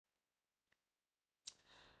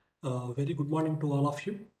Very good morning to all of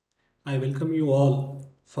you. I welcome you all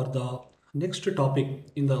for the next topic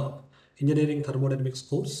in the engineering thermodynamics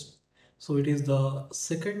course. So it is the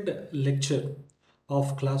second lecture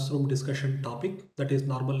of classroom discussion topic that is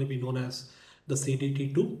normally be known as the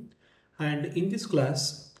CDT2. And in this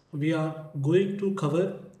class, we are going to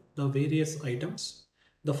cover the various items.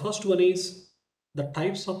 The first one is the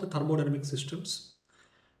types of the thermodynamic systems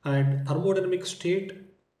and thermodynamic state,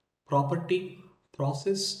 property,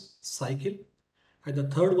 process, cycle. And the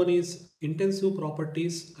third one is intensive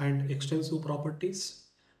properties and extensive properties.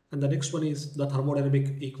 And the next one is the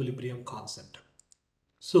thermodynamic equilibrium concept.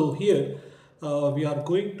 So here we are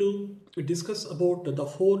going to discuss about the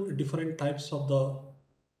four different types of the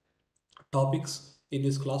topics in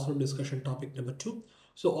this classroom discussion topic number 2.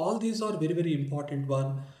 So all these are very, very important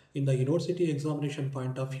one in the university examination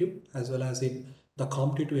point of view as well as in the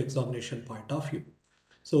competitive examination point of view.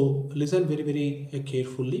 So listen very, very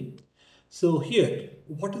carefully. So here,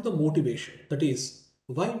 what is the motivation? That is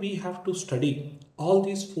why we have to study all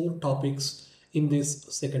these four topics in this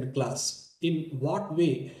second class. In what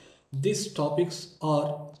way these topics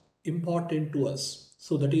are important to us.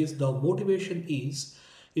 So that is the motivation is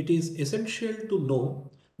it is essential to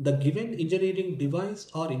know the given engineering device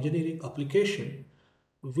or engineering application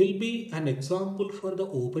will be an example for the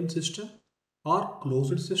open system or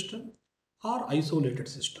closed system or isolated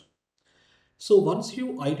system. So once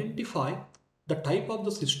you identify the type of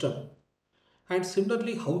the system and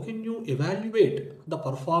similarly how can you evaluate the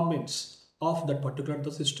performance of that particular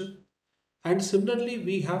the system, and similarly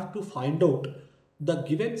we have to find out the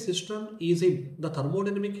given system is in the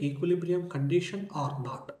thermodynamic equilibrium condition or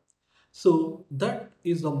not. So that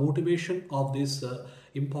is the motivation of this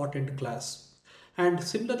important class. And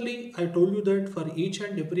similarly, I told you that for each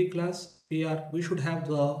and every class, we should have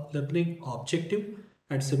the learning objective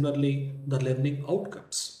and similarly the learning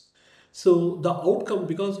outcomes. So the outcome,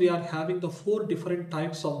 because we are having the four different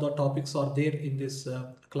types of the topics are there in this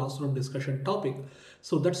classroom discussion topic.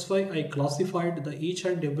 So that's why I classified the each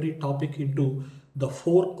and every topic into the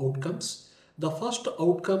four outcomes. The first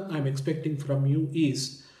outcome I'm expecting from you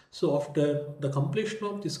is, so after the completion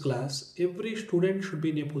of this class, every student should be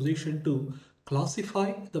in a position to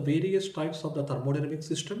classify the various types of the thermodynamic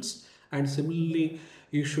systems, and similarly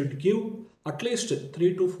you should give at least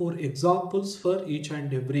 3 to 4 examples for each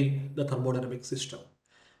and every the thermodynamic system.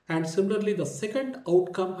 And similarly the second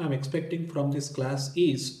outcome I'm expecting from this class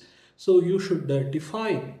is, so you should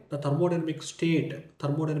define the thermodynamic state,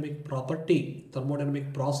 thermodynamic property,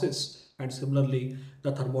 thermodynamic process, and similarly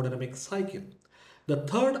the thermodynamic cycle. The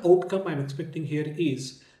third outcome I'm expecting here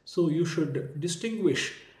is, so you should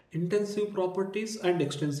distinguish intensive properties and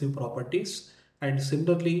extensive properties, and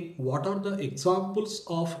similarly what are the examples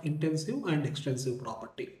of intensive and extensive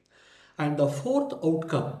property. And the fourth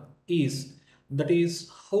outcome is, that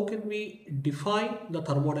is how can we define the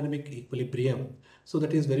thermodynamic equilibrium. So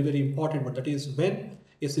that is very, very important, but that is when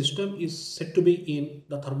a system is said to be in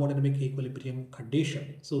the thermodynamic equilibrium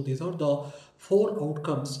condition. So these are the four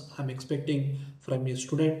outcomes I'm expecting from a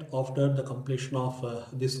student after the completion of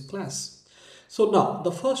this class. So now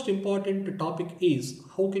the first important topic is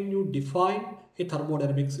how can you define a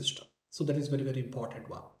thermodynamic system. So that is very, very important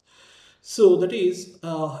one. So that is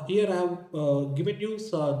here I have given you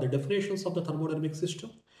the definitions of the thermodynamic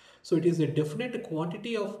system. So it is a definite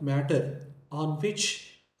quantity of matter on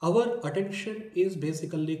which our attention is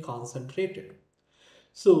basically concentrated.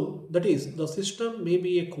 So that is the system may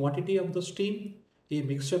be a quantity of the steam, a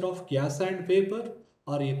mixture of gas and vapor,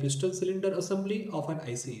 or a piston cylinder assembly of an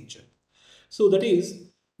IC engine. So that is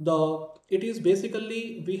it is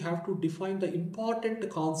basically we have to define the important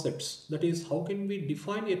concepts. That is how can we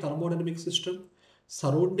define a thermodynamic system,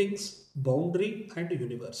 surroundings, boundary and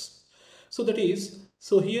universe. So that is,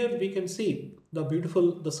 so here we can see the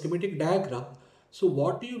beautiful the schematic diagram. So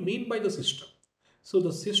what do you mean by the system? So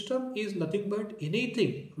the system is nothing but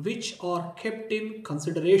anything which are kept in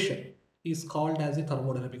consideration is called as a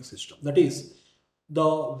thermodynamic system. That is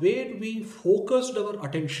the way we focused our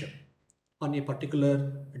attention on a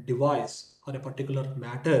particular device or a particular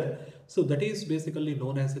matter. So that is basically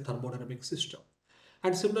known as a thermodynamic system.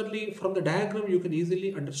 And similarly, from the diagram, you can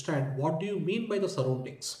easily understand what do you mean by the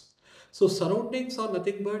surroundings. So surroundings are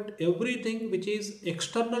nothing but everything which is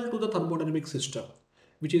external to the thermodynamic system,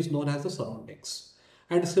 which is known as the surroundings.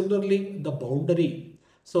 And similarly, the boundary.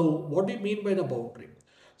 So what do you mean by the boundary?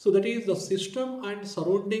 So that is the system and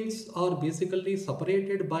surroundings are basically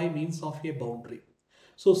separated by means of a boundary.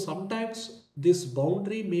 So sometimes this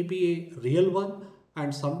boundary may be a real one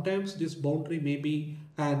and sometimes this boundary may be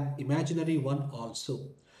an imaginary one also.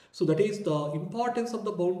 So that is the importance of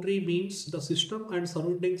the boundary means the system and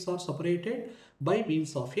surroundings are separated by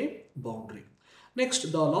means of a boundary.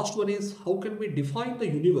 Next, the last one is how can we define the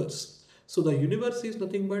universe? So the universe is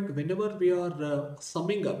nothing but whenever we are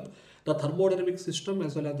summing up the thermodynamic system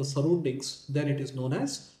as well as the surroundings, then it is known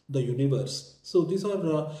as the universe. So these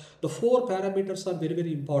are the four parameters are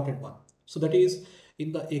very important one. So that is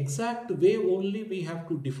in the exact way only we have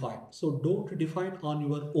to define. So don't define on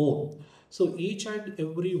your own. So each and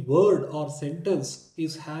every word or sentence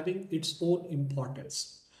is having its own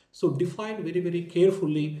importance. So define very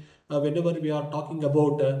carefully whenever we are talking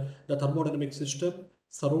about the thermodynamic system,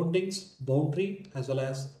 surroundings, boundary as well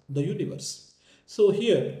as the universe. So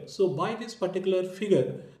here, so by this particular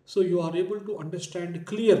figure, so you are able to understand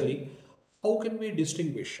clearly how can we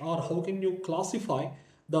distinguish or how can you classify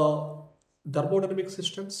the thermodynamic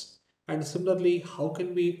systems, and similarly how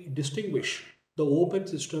can we distinguish the open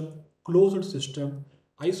system, closed system,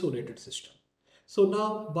 isolated system. So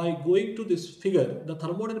now by going to this figure, the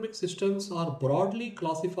thermodynamic systems are broadly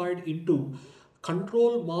classified into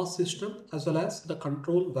control mass system as well as the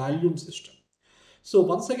control volume system. So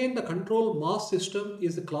once again, the control mass system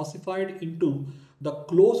is classified into the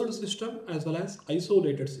closed system as well as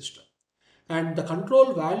isolated system. And the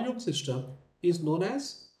control volume system is known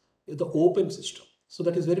as the open system. So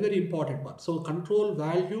that is very important one. So control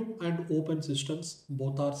volume and open systems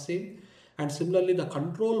both are same. And similarly, the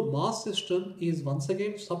control mass system is once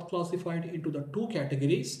again subclassified into the two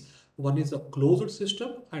categories. One is the closed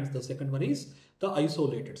system and the second one is the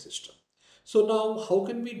isolated system. So now how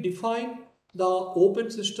can we define the open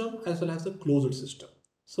system as well as the closed system?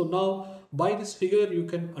 So now by this figure you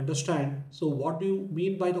can understand, so what do you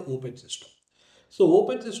mean by the open system? So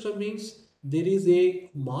open system means there is a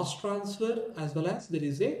mass transfer as well as there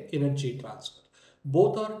is a energy transfer.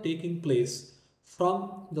 Both are taking place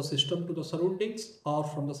from the system to the surroundings or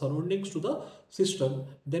from the surroundings to the system,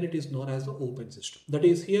 then it is known as the open system. That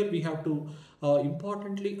is, here we have to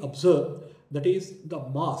importantly observe, that is the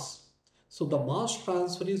mass. So the mass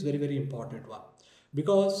transfer is very important one,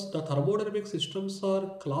 because the thermodynamic systems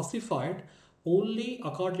are classified only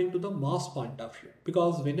according to the mass point of view,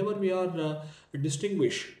 because whenever we are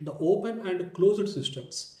distinguish the open and closed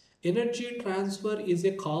systems, energy transfer is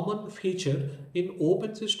a common feature in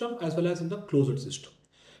open system as well as in the closed system.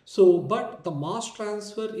 So, but the mass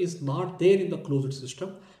transfer is not there in the closed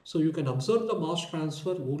system. So you can observe the mass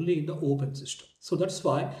transfer only in the open system. So that's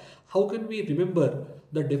why, how can we remember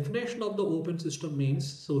the definition of the open system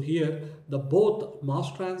means, so here the both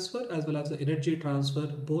mass transfer as well as the energy transfer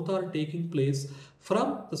both are taking place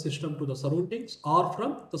from the system to the surroundings or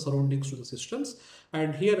from the surroundings to the systems.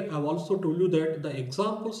 And here I've also told you that the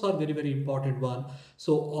examples are very important one.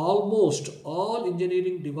 So almost all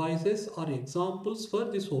engineering devices are examples for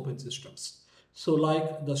these open systems. So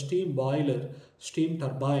like the steam boiler, steam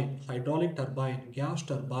turbine, hydraulic turbine, gas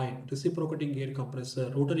turbine, reciprocating air compressor,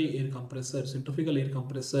 rotary air compressor, centrifugal air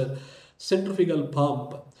compressor, centrifugal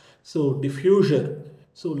pump, so diffuser.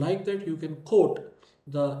 So like that you can quote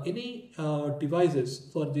the any devices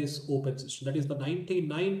for this open system. That is the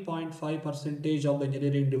 99.5% of the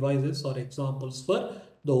engineering devices are examples for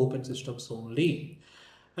the open systems only.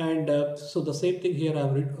 And so the same thing here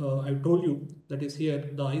I've told you, that is here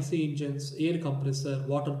the IC engines, air compressor,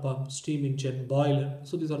 water pump, steam engine, boiler.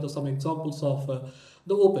 So these are some examples of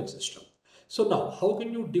the open system. So now how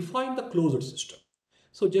can you define the closed system?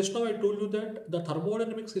 So just now I told you that the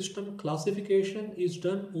thermodynamic system classification is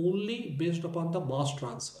done only based upon the mass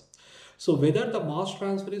transfer. So whether the mass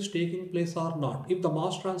transfer is taking place or not, if the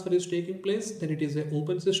mass transfer is taking place, then it is an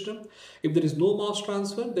open system. If there is no mass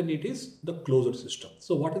transfer, then it is the closed system.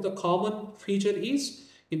 So what is the common feature is,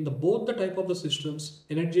 in the both the type of the systems,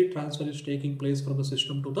 energy transfer is taking place from the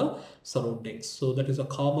system to the surroundings. So that is a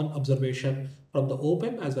common observation from the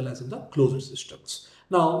open as well as in the closed systems.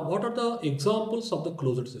 Now, what are the examples of the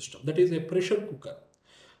closed system? That is a pressure cooker.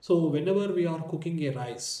 So whenever we are cooking a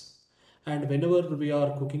rice, and whenever we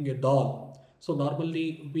are cooking a dal, so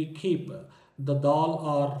normally we keep the dal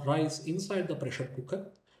or rice inside the pressure cooker.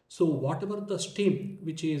 So whatever the steam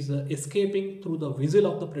which is escaping through the whistle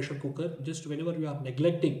of the pressure cooker, just whenever we are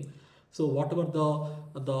neglecting, so whatever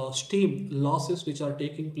the steam losses which are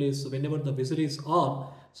taking place whenever the whistle is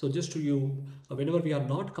on, so just to you, whenever we are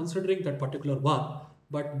not considering that particular one,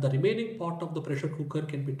 but the remaining part of the pressure cooker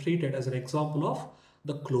can be treated as an example of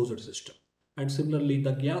the closed system. And similarly,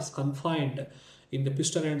 the gas confined in the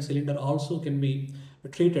piston and cylinder also can be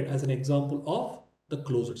treated as an example of the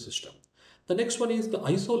closed system. The next one is the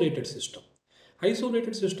isolated system.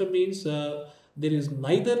 Isolated system means there is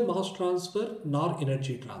neither mass transfer nor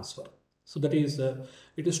energy transfer. So that is,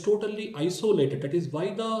 it is totally isolated. That is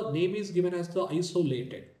why the name is given as the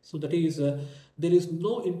isolated. So that is, there is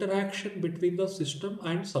no interaction between the system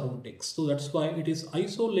and surroundings. So that's why it is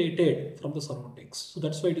isolated from the surroundings. So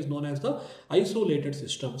that's why it is known as the isolated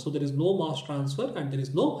system. So there is no mass transfer and there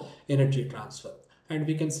is no energy transfer. And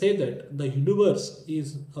we can say that the universe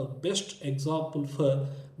is a best example for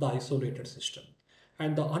the isolated system.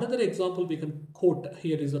 And the another example we can quote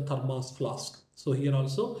here is a thermos flask. So here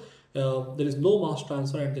also there is no mass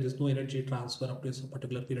transfer and there is no energy transfer up to a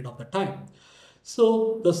particular period of the time.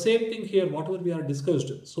 So the same thing here, whatever we are discussed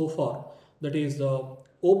so far, that is the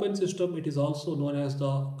open system, it is also known as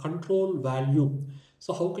the control volume.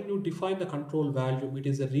 So how can you define the control volume? It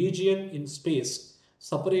is a region in space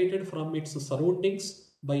separated from its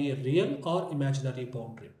surroundings by a real or imaginary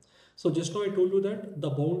boundary. So just now I told you that the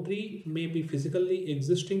boundary may be physically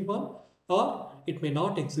existing one or it may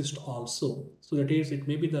not exist also. So that is, it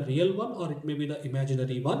may be the real one or it may be the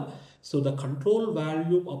imaginary one. So the control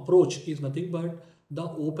volume approach is nothing but the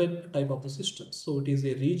open type of the system. So it is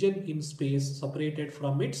a region in space separated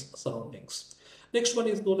from its surroundings. Next one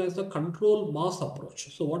is known as the control mass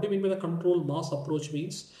approach. So what do you mean by the control mass approach?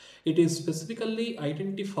 Means it is specifically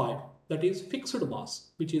identified, that is fixed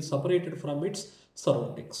mass, which is separated from its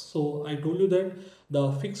surroundings. So I told you that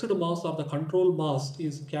the fixed mass or the control mass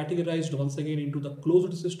is categorized once again into the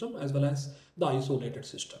closed system as well as the isolated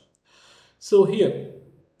system. So here,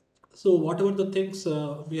 so whatever the things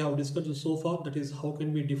we have discussed so far, that is how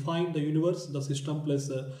can we define the universe, the system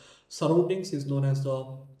plus surroundings is known as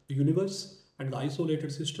the universe, and the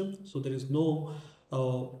isolated system. So there is no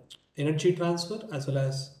energy transfer as well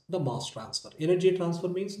as the mass transfer. Energy transfer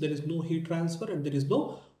means there is no heat transfer and there is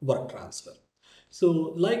no work transfer.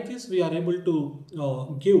 So like this, we are able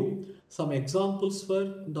to give some examples for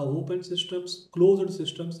the open systems, closed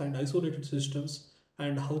systems and isolated systems,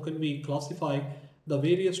 and how can we classify the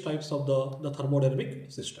various types of the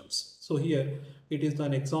thermodynamic systems. So here it is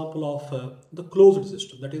an example of the closed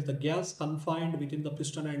system, that is the gas confined within the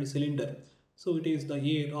piston and cylinder. So it is the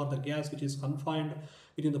air or the gas which is confined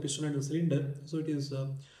within the piston and the cylinder. So it is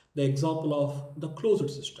the example of the closed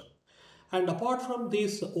system. And apart from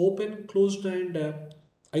these open, closed and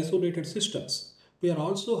isolated systems, we are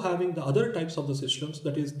also having the other types of the systems.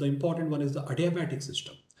 That is, the important one is the adiabatic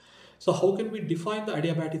system. So how can we define the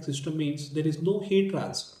adiabatic system? Means there is no heat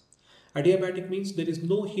transfer. Adiabatic means there is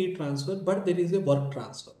no heat transfer, but there is a work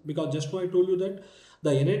transfer. Because just now I told you that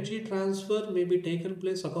the energy transfer may be taken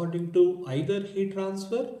place according to either heat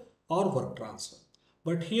transfer or work transfer.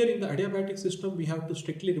 But here in the adiabatic system, we have to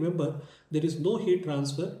strictly remember there is no heat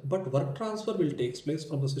transfer, but work transfer will take place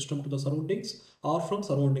from the system to the surroundings or from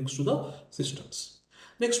surroundings to the systems.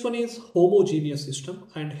 Next one is homogeneous system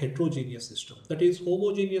and heterogeneous system. That is,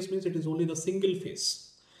 homogeneous means it is only the single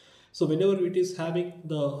phase. So whenever it is having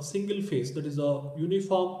the single phase, that is a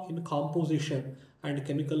uniform in composition and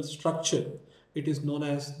chemical structure, it is known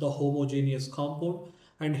as the homogeneous compound.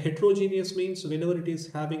 And heterogeneous means whenever it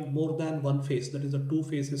is having more than one phase, that is the two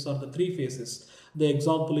phases or the three phases. The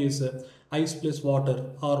example is ice plus water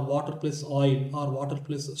or water plus oil or water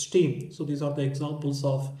plus steam. So these are the examples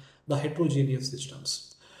of the heterogeneous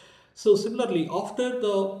systems. So similarly, after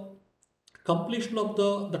the completion of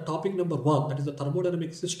the topic number 1, that is the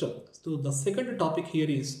thermodynamic system. So the second topic here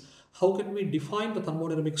is how can we define the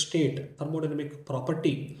thermodynamic state, thermodynamic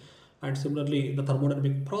property, and similarly the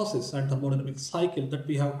thermodynamic process and thermodynamic cycle that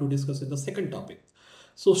we have to discuss in the second topic.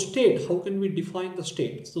 So state, how can we define the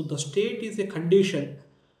state? So the state is a condition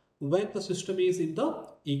when the system is in the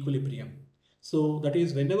equilibrium. So that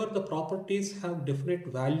is, whenever the properties have definite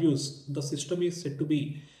values, the system is said to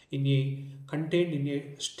be contained in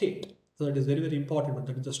a state. So that is very, very important. But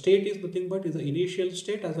that is, the state is nothing but is the initial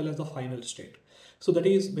state as well as the final state. So that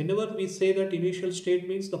is, whenever we say that initial state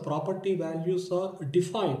means the property values are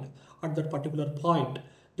defined at that particular point,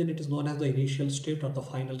 then it is known as the initial state or the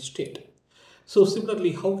final state. So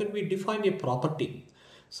similarly, how can we define a property?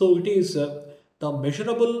 So it is the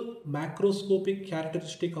measurable macroscopic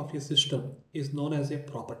characteristic of a system is known as a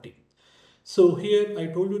property. So here I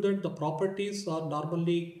told you that the properties are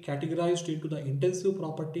normally categorized into the intensive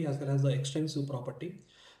property as well as the extensive property.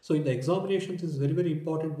 So in the examinations, it is very, very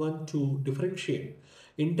important one to differentiate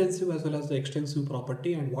intensive as well as the extensive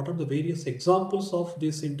property and what are the various examples of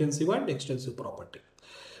this intensive and extensive property.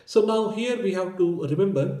 So now here we have to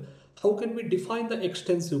remember how can we define the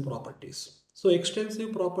extensive properties. So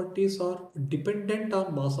extensive properties are dependent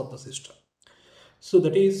on mass of the system. So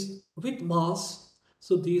that is, with mass,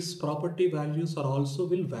 so these property values are also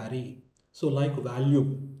will vary. So like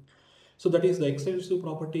volume. So that is the extensive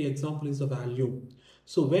property example is the volume.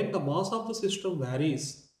 So when the mass of the system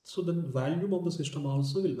varies, So the volume of the system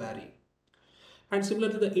also will vary. And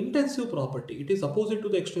similarly, the intensive property, it is opposite to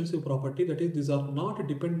the extensive property, that is, these are not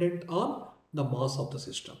dependent on the mass of the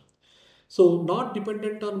system. So not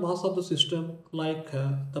dependent on mass of the system, like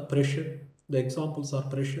the pressure, the examples are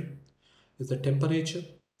pressure, is the temperature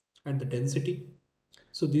and the density.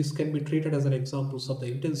 So these can be treated as an examples of the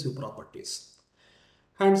intensive properties.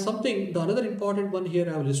 And something, the another important one here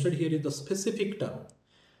I have listed here is the specific term.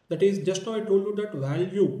 That is, just now I told you that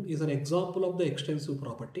value is an example of the extensive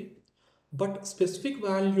property, but specific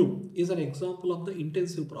value is an example of the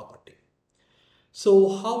intensive property. So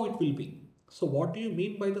how it will be? So what do you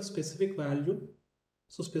mean by the specific value?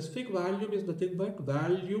 So specific value is nothing but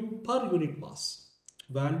value per unit mass.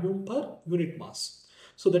 Value per unit mass.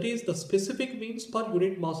 So that is, the specific means per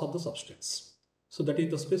unit mass of the substance. So that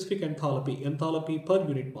is the specific enthalpy, enthalpy per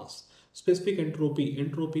unit mass. Specific entropy,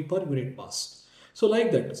 entropy per unit mass. So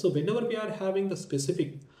like that. So whenever we are having the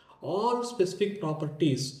specific, all specific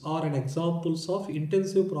properties are an examples of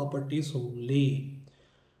intensive properties only.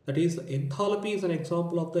 That is, enthalpy is an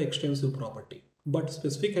example of the extensive property, but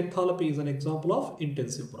specific enthalpy is an example of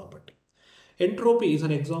intensive property. Entropy is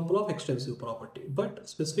an example of extensive property, but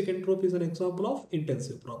specific entropy is an example of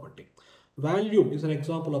intensive property. Value is an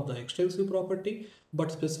example of the extensive property,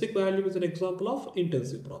 but specific value is an example of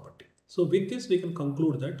intensive property. So with this, we can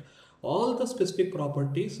conclude that all the specific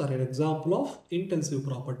properties are an example of intensive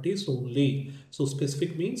properties only. So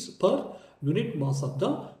specific means per unit mass of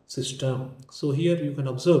the system. So here you can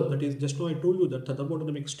observe, that is, just now I told you that the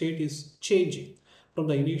thermodynamic state is changing from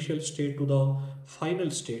the initial state to the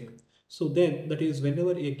final state. So then, that is,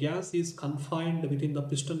 whenever a gas is confined within the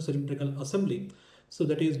piston cylindrical assembly, so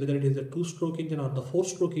that is, whether it is a two-stroke engine or the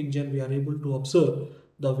four-stroke engine, we are able to observe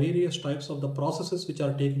the various types of the processes which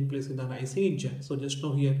are taking place in an IC engine. So just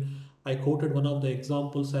now here I quoted one of the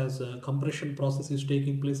examples as compression process is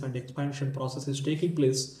taking place and expansion process is taking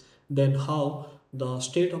place. Then how the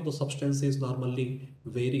state of the substance is normally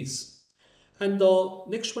varies. And the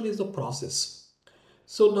next one is the process.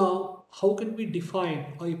 So now, how can we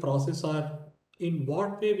define a process, or in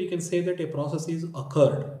what way we can say that a process is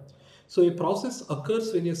occurred? So a process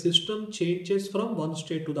occurs when a system changes from one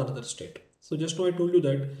state to the another state. So just now I told you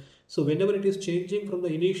that, so whenever it is changing from the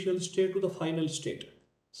initial state to the final state,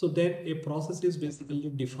 so then a process is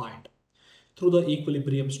basically defined through the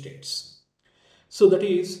equilibrium states. So that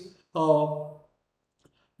is,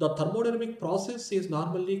 the thermodynamic process is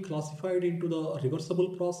normally classified into the reversible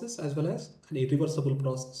process as well as an irreversible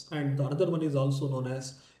process, and the other one is also known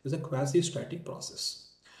as is a quasi-static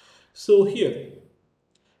process. So here,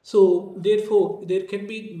 so therefore there can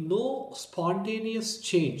be no spontaneous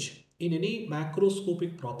change in any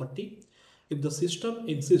macroscopic property if the system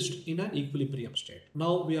exists in an equilibrium state.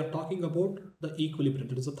 Now we are talking about the equilibrium,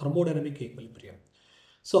 that is a thermodynamic equilibrium.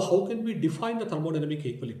 So how can we define the thermodynamic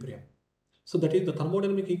equilibrium? So that is, the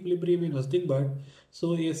thermodynamic equilibrium is nothing but,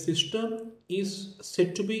 so a system is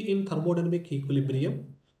said to be in thermodynamic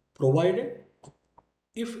equilibrium provided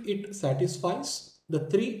if it satisfies the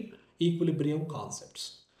three equilibrium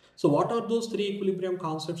concepts. So what are those three equilibrium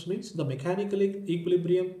concepts means? The mechanical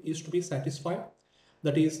equilibrium is to be satisfied,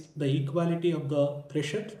 that is the equality of the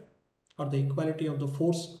pressure or the equality of the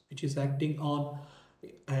force which is acting on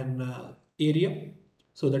an area.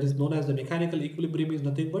 So that is known as the mechanical equilibrium is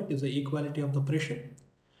nothing but is the equality of the pressure.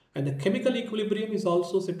 And the chemical equilibrium is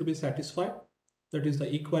also said to be satisfied, that is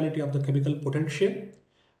the equality of the chemical potential.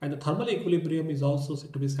 And the thermal equilibrium is also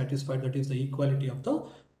said to be satisfied, that is the equality of the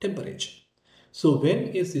temperature. So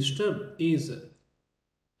when a system is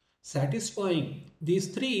satisfying these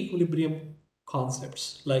three equilibrium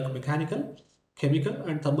concepts like mechanical, chemical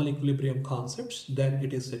and thermal equilibrium concepts, then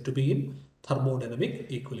it is said to be in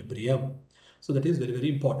thermodynamic equilibrium. So that is very, very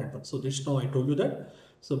important. So this now I told you that.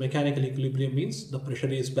 So mechanical equilibrium means the pressure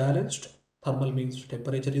is balanced, thermal means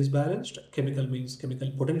temperature is balanced, chemical means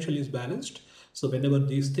chemical potential is balanced. So whenever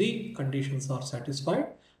these three conditions are satisfied,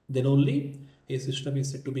 then only a system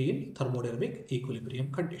is said to be in thermodynamic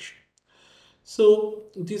equilibrium condition. So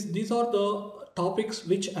these are the topics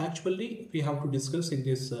which actually we have to discuss in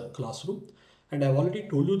this classroom, and I've already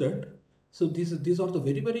told you that. So these are the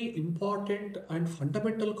very, very important and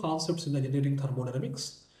fundamental concepts in engineering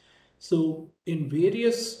thermodynamics. So in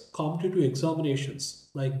various competitive examinations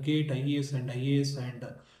like GATE, IAS and IAS and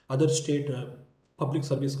other state public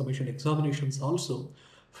service commission examinations also,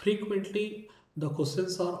 frequently the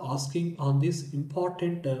questions are asking on these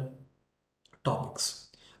important topics.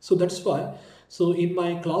 So that's why, so in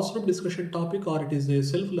my classroom discussion topic, or it is a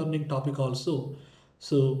self-learning topic also,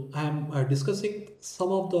 so I am discussing some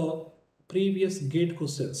of the previous GATE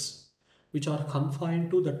questions which are confined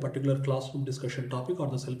to that particular classroom discussion topic or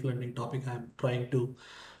the self-learning topic. I am trying to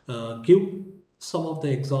give some of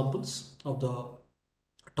the examples of the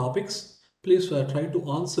topics. Please try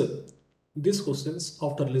to answer these questions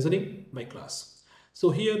after listening my class. So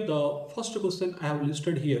here the first question I have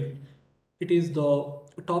listed here, it is the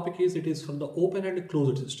topic is it is from the open and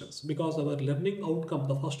closed systems, because our learning outcome,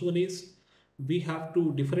 the first one is we have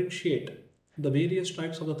to differentiate the various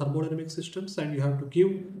types of the thermodynamic systems, and you have to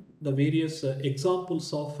give the various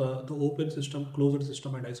examples of the open system, closed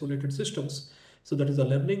system and isolated systems. So that is the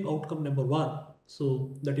learning outcome number one.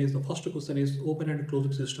 So that is the first question is open and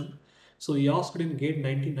closed system. So he asked in GATE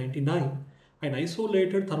 1999, an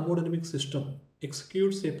isolated thermodynamic system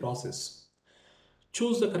executes a process.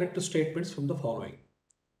 Choose the correct statements from the following.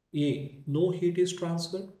 A. No heat is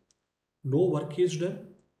transferred. No work is done.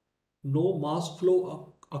 No mass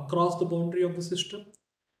flow across the boundary of the system.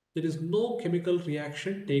 There is no chemical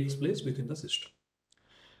reaction takes place within the system.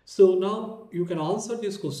 So now you can answer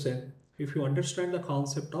this question if you understand the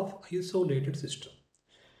concept of isolated system.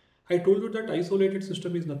 I told you that isolated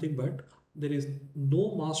system is nothing but there is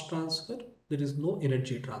no mass transfer, there is no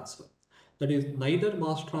energy transfer. That is, neither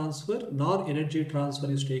mass transfer nor energy transfer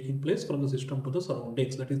is taking place from the system to the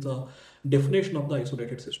surroundings. That is the definition of the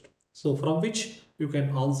isolated system. So from which you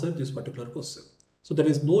can answer this particular question. So there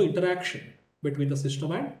is no interaction between the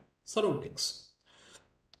system and surroundings.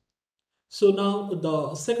 So now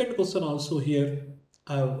the second question also here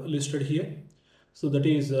I have listed here. So that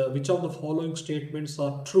is which of the following statements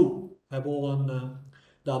are true above on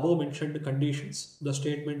the above mentioned conditions, the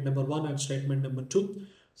statement number one and statement number two.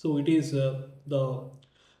 So it is our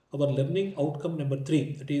learning outcome number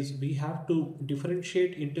three. That is, we have to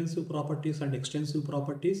differentiate intensive properties and extensive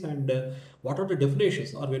properties, and what are the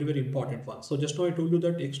definitions are very important ones. So just now I told you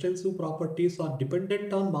that extensive properties are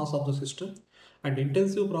dependent on mass of the system and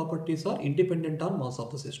intensive properties are independent on mass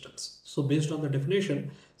of the systems. So based on the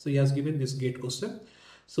definition, so he has given this GATE question.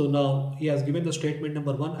 So now he has given the statement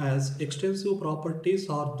number one as extensive properties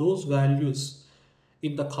are those values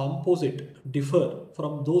in the composite differ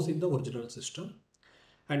from those in the original system.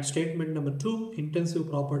 And statement number two, intensive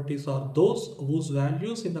properties are those whose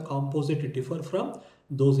values in the composite differ from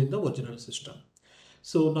those in the original system.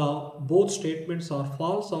 So now both statements are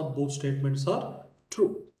false or both statements are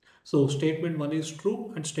true. So statement one is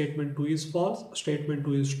true and statement two is false, statement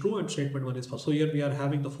two is true and statement one is false. So here we are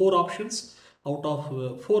having the four options. Out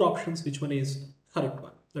of four options, which one is correct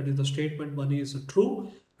one? That is, the statement one is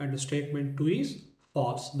true and the statement two is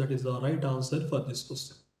false. That is the right answer for this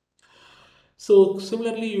question. So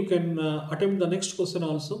similarly, you can attempt the next question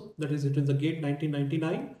also. That is, it is the GATE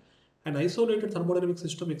 1999. An isolated thermodynamic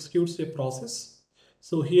system executes a process.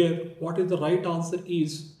 So here, what is the right answer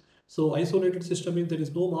is, so isolated system means there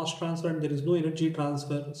is no mass transfer and there is no energy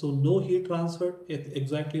transfer. So no heat transfer,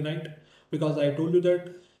 exactly right. Because I told you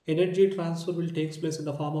that energy transfer will take place in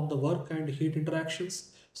the form of the work and heat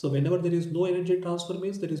interactions. So whenever there is no energy transfer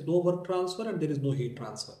means there is no work transfer and there is no heat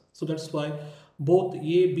transfer. So that's why both A,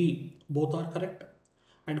 B, both are correct.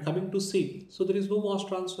 And coming to C, so there is no mass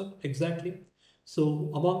transfer, exactly.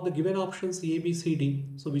 So among the given options A, B, C, D,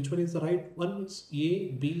 so which one is the right one? Is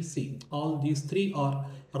A, B, C. All these three are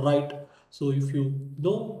right. So if you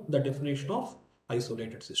know the definition of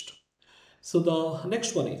isolated system. So the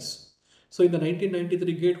next one is, so in the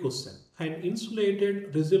 1993 GATE question, an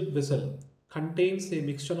insulated resin vessel contains a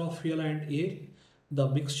mixture of fuel and air. The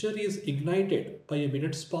mixture is ignited by a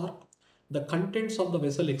minute spark. The contents of the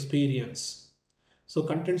vessel experience. So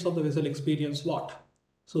contents of the vessel experience what?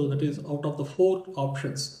 So that is, out of the four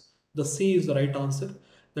options, the C is the right answer.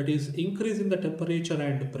 That is, increase in the temperature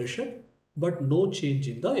and pressure, but no change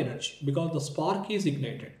in the energy, because the spark is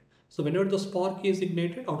ignited. So whenever the spark is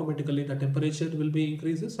ignited, automatically the temperature will be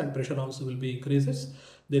increases and pressure also will be increases.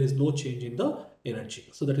 There is no change in the energy.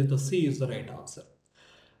 So that is, the C is the right answer.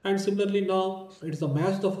 And similarly now it is a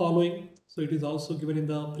match the following. So it is also given in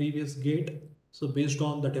the previous GATE. So based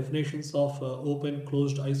on the definitions of open,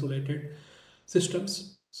 closed, isolated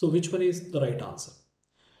systems. So which one is the right answer?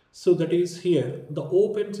 So that is here the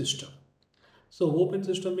open system. So open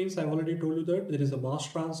system means I've already told you that there is a mass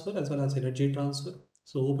transfer as well as energy transfer.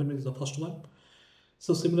 So open is the first one.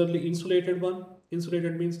 So similarly insulated one.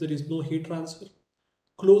 Insulated means there is no heat transfer.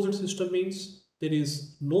 Closed system means there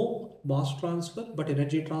is no mass transfer but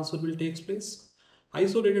energy transfer will take place.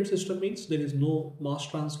 Isolated system means there is no mass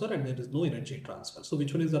transfer and there is no energy transfer. So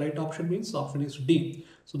which one is the right option means option is D.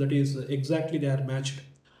 So that is exactly they are matched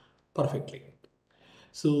perfectly.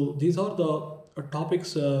 So these are the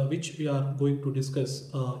topics which we are going to discuss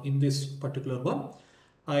in this particular one.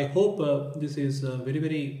 I hope this is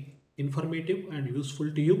very informative and useful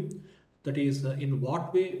to you. that is in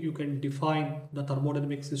what way you can define the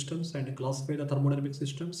thermodynamic systems and classify the thermodynamic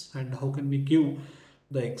systems, and how can we give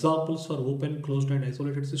the examples for open, closed and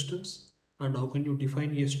isolated systems, and how can you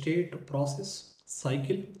define a state, process,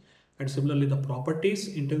 cycle, and similarly the properties,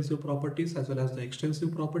 intensive properties as well as the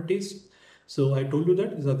extensive properties. So I told you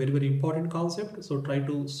that is a very important concept. So try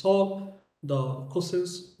to solve the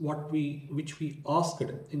questions which we asked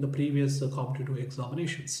in the previous competitive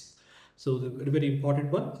examinations. So the very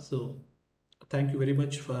important one. So thank you very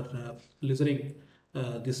much for listening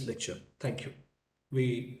this lecture. Thank you.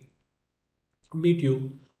 We meet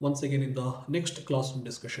you once again in the next classroom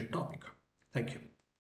discussion topic. Thank you.